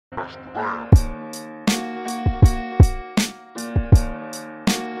Hey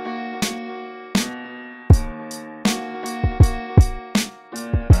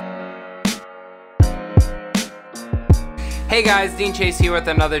guys, Dean Chase here with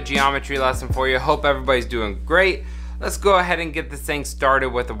another geometry lesson for you. Hope everybody's doing great. Let's go ahead and get this thing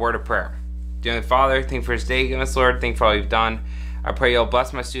started with a word of prayer. Dear Heavenly Father, thank you for this day. Give us, Lord. Thank you for all you've done. I pray you'll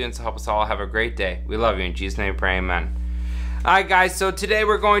bless my students and help us all have a great day. We love you. In Jesus' name we pray, amen. Alright guys, so today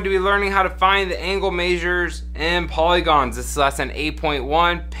we're going to be learning how to find the angle measures in polygons. This is lesson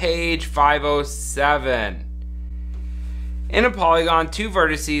 8.1, page 507. In a polygon, two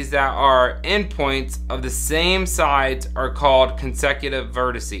vertices that are endpoints of the same sides are called consecutive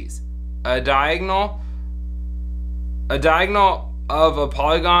vertices. A diagonal of a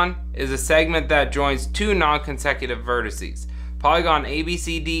polygon is a segment that joins two non-consecutive vertices. Polygon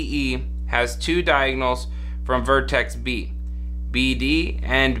ABCDE has two diagonals from vertex B, BD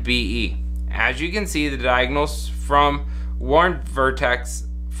and BE. As you can see, the diagonals from one vertex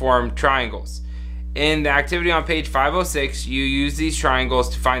form triangles. In the activity on page 506, you use these triangles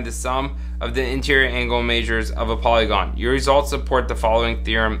to find the sum of the interior angle measures of a polygon. Your results support the following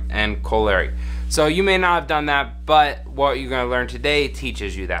theorem and corollary. So you may not have done that, but what you're going to learn today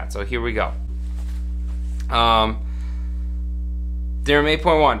teaches you that. So here we go. Theorem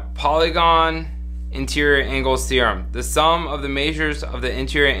 8.1, polygon interior angles theorem. The sum of the measures of the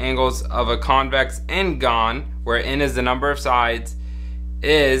interior angles of a convex n-gon, where n is the number of sides,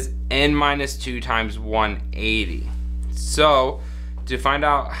 is n minus 2 times 180. So to find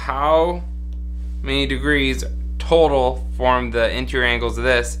out how many degrees total form the interior angles of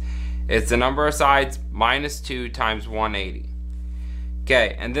this, it's the number of sides minus 2 times 180.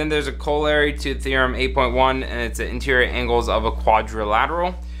 Okay, and then there's a corollary to theorem 8.1, and it's the interior angles of a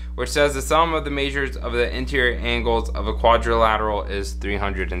quadrilateral, which says the sum of the measures of the interior angles of a quadrilateral is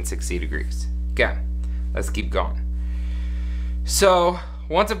 360 degrees. Okay, let's keep going. So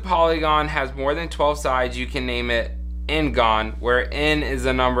once a polygon has more than 12 sides, you can name it n-gon, where n is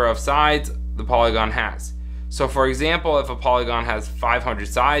the number of sides the polygon has. So for example, if a polygon has 500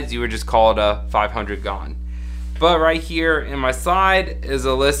 sides, you would just call it a 500-gon. But right here in my slide is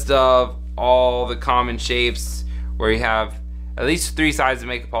a list of all the common shapes where you have at least 3 sides to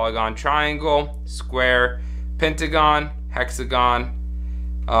make a polygon: triangle, square, pentagon, hexagon,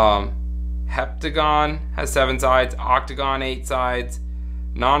 heptagon has 7 sides, octagon 8 sides,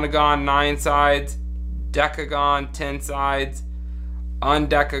 nonagon 9 sides, decagon 10 sides,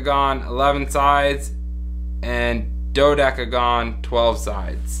 undecagon 11 sides, and dodecagon 12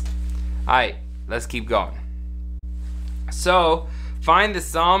 sides. Alright, let's keep going. So find the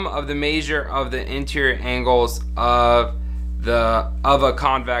sum of the measure of the interior angles of a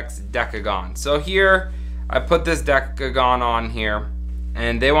convex decagon. So here I put this decagon on here,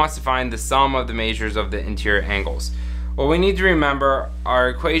 and they want to find the sum of the measures of the interior angles. Well, we need to remember our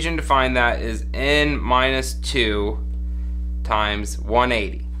equation to find that is n minus 2 times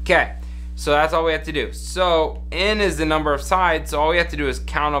 180. Okay, so that's all we have to do. So n is the number of sides, so all we have to do is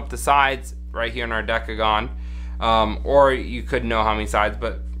count up the sides right here in our decagon. Or you could know how many sides,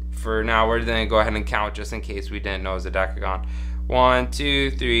 but for now we're going to go ahead and count just in case we didn't know it was a decagon. 1,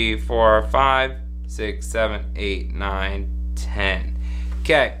 2, 3, 4, 5, 6, 7, 8, 9, 10.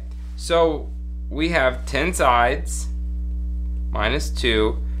 Okay, so we have 10 sides minus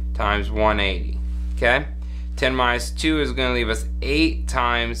 2 times 180. Okay, 10 minus 2 is going to leave us 8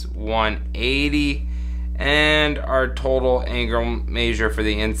 times 180, and our total angle measure for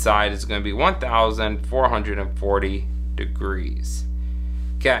the inside is going to be 1,440 degrees.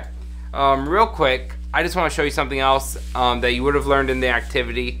 Okay, real quick, I just want to show you something else that you would have learned in the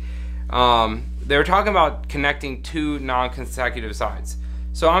activity. They were talking about connecting two non-consecutive sides.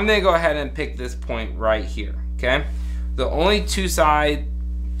 So I'm going to go ahead and pick this point right here. Okay, the only two side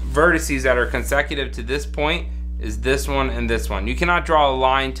vertices that are consecutive to this point is this one and this one. You cannot draw a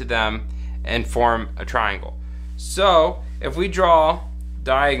line to them and form a triangle. So if we draw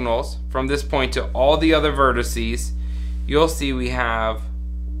diagonals from this point to all the other vertices, you'll see we have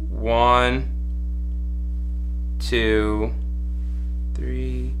 1, 2,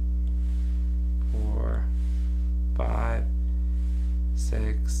 3, 4, 5,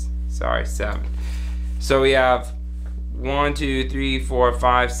 6, 7. So we have 1, 2, 3, 4,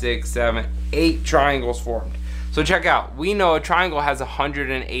 5, 6, 7, 8 triangles formed. So check out, we know a triangle has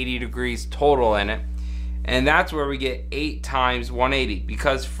 180 degrees total in it, and that's where we get 8 times 180,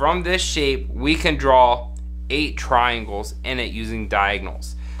 because from this shape we can draw 8 triangles in it using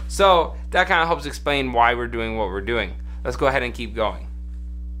diagonals. So that kind of helps explain why we're doing what we're doing. Let's go ahead and keep going.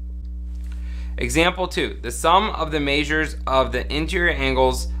 Example 2. The sum of the measures of the interior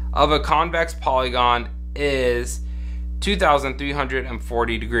angles of a convex polygon is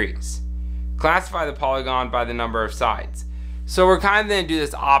 2,340 degrees. Classify the polygon by the number of sides. So we're kind of going to do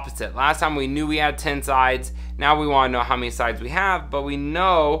this opposite. Last time we knew we had 10 sides. Now we want to know how many sides we have, but we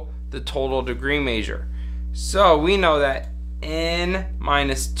know the total degree measure. So we know that n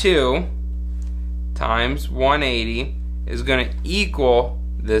minus 2 times 180 is going to equal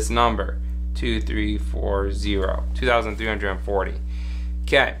this number, 2,340.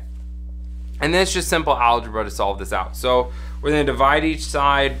 Okay. And then it's just simple algebra to solve this out. So we're going to divide each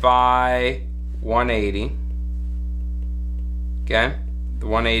side by 180. Okay. The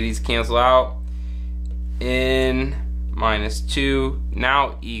 180s cancel out. N minus 2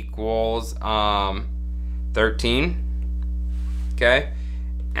 now equals 13. Okay.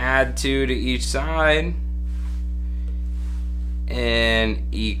 Add 2 to each side. N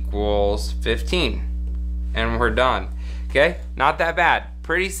equals 15. And we're done. Okay. Not that bad.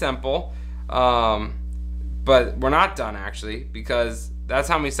 Pretty simple. But we're not done actually, because that's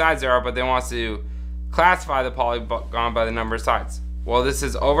how many sides there are, but they want us to classify the polygon by the number of sides. Well, this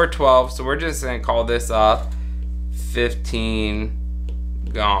is over 12, so we're just going to call this a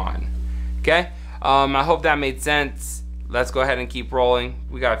 15gon. Okay? I hope that made sense. Let's go ahead and keep rolling.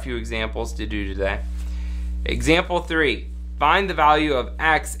 We got a few examples to do today. Example 3. Find the value of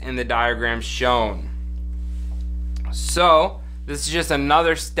x in the diagram shown. So, this is just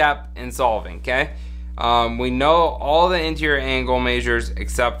another step in solving, okay? We know all the interior angle measures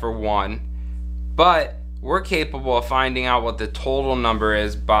except for one, but we're capable of finding out what the total number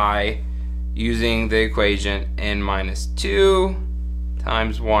is by using the equation n minus 2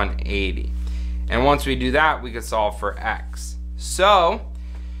 times 180. And once we do that, we can solve for x. So,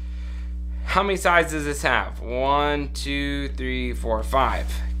 how many sides does this have? 1, 2, 3, 4,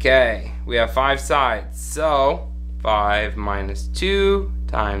 5. Okay, we have 5 sides. So, 5 minus 2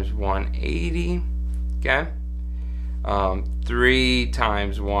 times 180. Okay. 3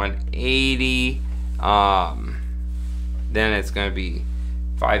 times 180. Then it's going to be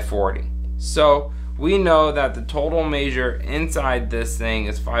 540. So we know that the total measure inside this thing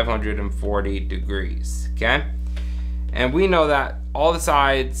is 540 degrees. Okay. And we know that all the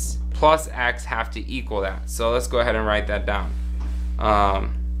sides plus x have to equal that. So let's go ahead and write that down.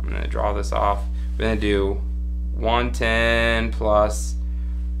 I'm going to draw this off. We're going to do 110 plus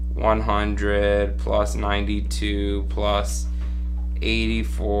 100 plus 92 plus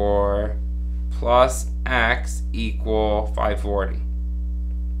 84 plus x equal 540.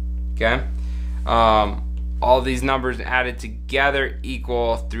 Okay. All these numbers added together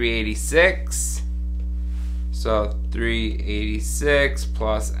equal 386. So 386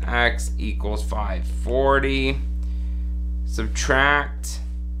 plus x equals 540. Subtract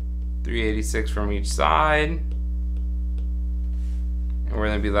 386 from each side. And we're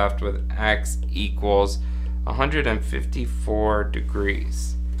going to be left with x equals 154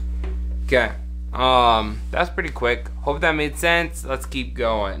 degrees. Okay. That's pretty quick. Hope that made sense. Let's keep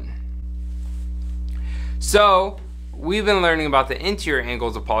going. So, we've been learning about the interior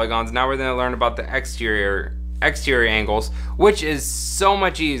angles of polygons. Now we're going to learn about the exterior angles, which is so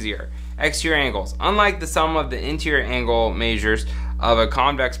much easier. Exterior angles. Unlike the sum of the interior angle measures of a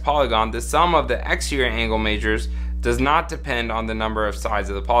convex polygon, the sum of the exterior angle measures does not depend on the number of sides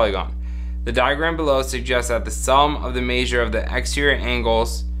of the polygon. The diagram below suggests that the sum of the measure of the exterior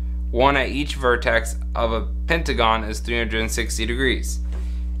angles, one at each vertex of a pentagon, is 360 degrees.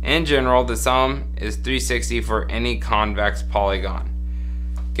 In general, the sum is 360 for any convex polygon.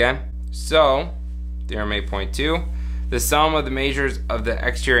 Okay, so theorem 8.2, the sum of the measures of the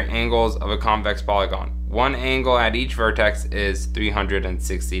exterior angles of a convex polygon, one angle at each vertex, is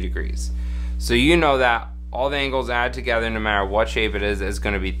 360 degrees. So you know that all the angles added together, no matter what shape it is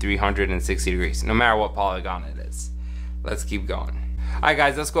going to be 360 degrees, no matter what polygon it is. Let's keep going. Alright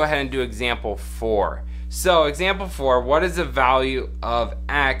guys, let's go ahead and do example 4. So example 4, what is the value of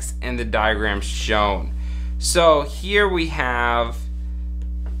x in the diagram shown? So here we have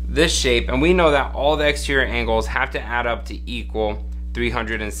this shape, and we know that all the exterior angles have to add up to equal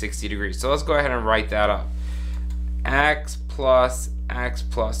 360 degrees. So let's go ahead and write that up. X plus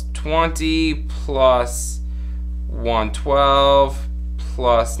 20 plus 112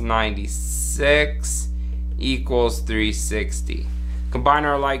 plus 96 equals 360. Combine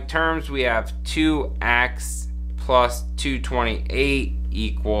our like terms, we have 2x plus 228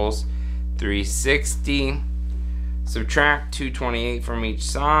 equals 360. Subtract 228 from each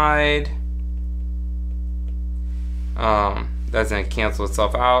side. That's going to cancel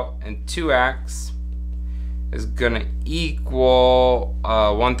itself out, and 2x is going to equal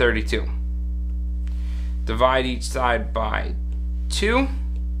 132. Divide each side by 2.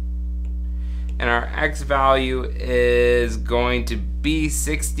 and our x value is going to be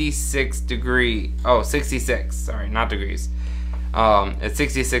 66 degrees. Oh, 66, sorry, not degrees. It's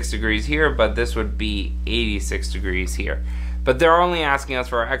 66 degrees here, but this would be 86 degrees here. But they're only asking us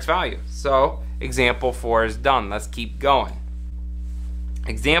for our x value. So example 4 is done. Let's keep going.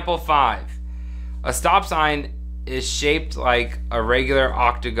 Example 5. A stop sign is shaped like a regular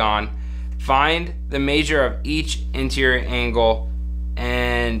octagon. Find the measure of each interior angle,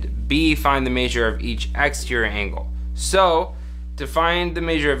 and B, find the measure of each exterior angle. So to find the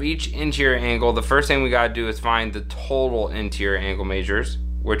measure of each interior angle, the first thing we got to do is find the total interior angle measures,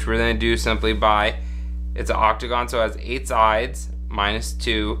 which we're going to do simply by, it's an octagon, so it has 8 sides, minus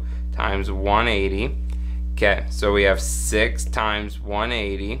 2 times 180. Okay, so we have 6 times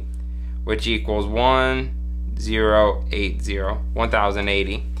 180, which equals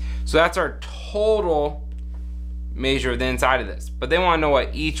 1080. So that's our total measure of the inside of this. But they want to know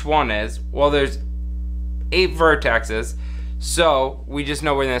what each one is. Well, there's 8 vertexes, so we just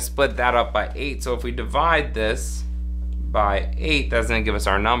know we're going to split that up by 8. So if we divide this by 8, that's going to give us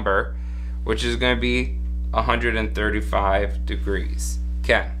our number, which is going to be 135 degrees.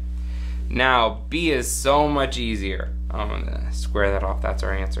 Okay. Now B is so much easier. I'm gonna square that off. That's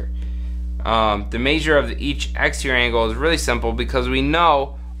our answer. The measure of each exterior angle is really simple because we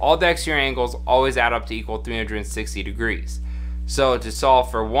know all the exterior angles always add up to equal 360 degrees. So to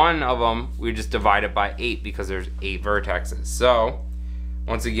solve for one of them, we just divide it by 8 because there's 8 vertexes. So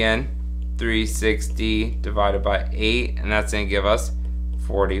once again, 360 divided by 8, and that's gonna give us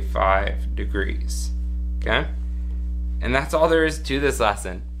 45 degrees. Okay, and that's all there is to this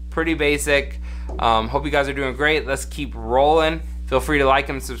lesson. Pretty basic. Hope you guys are doing great. Let's keep rolling. Feel free to like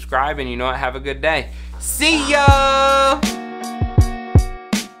and subscribe, and you know what, have a good day. See ya!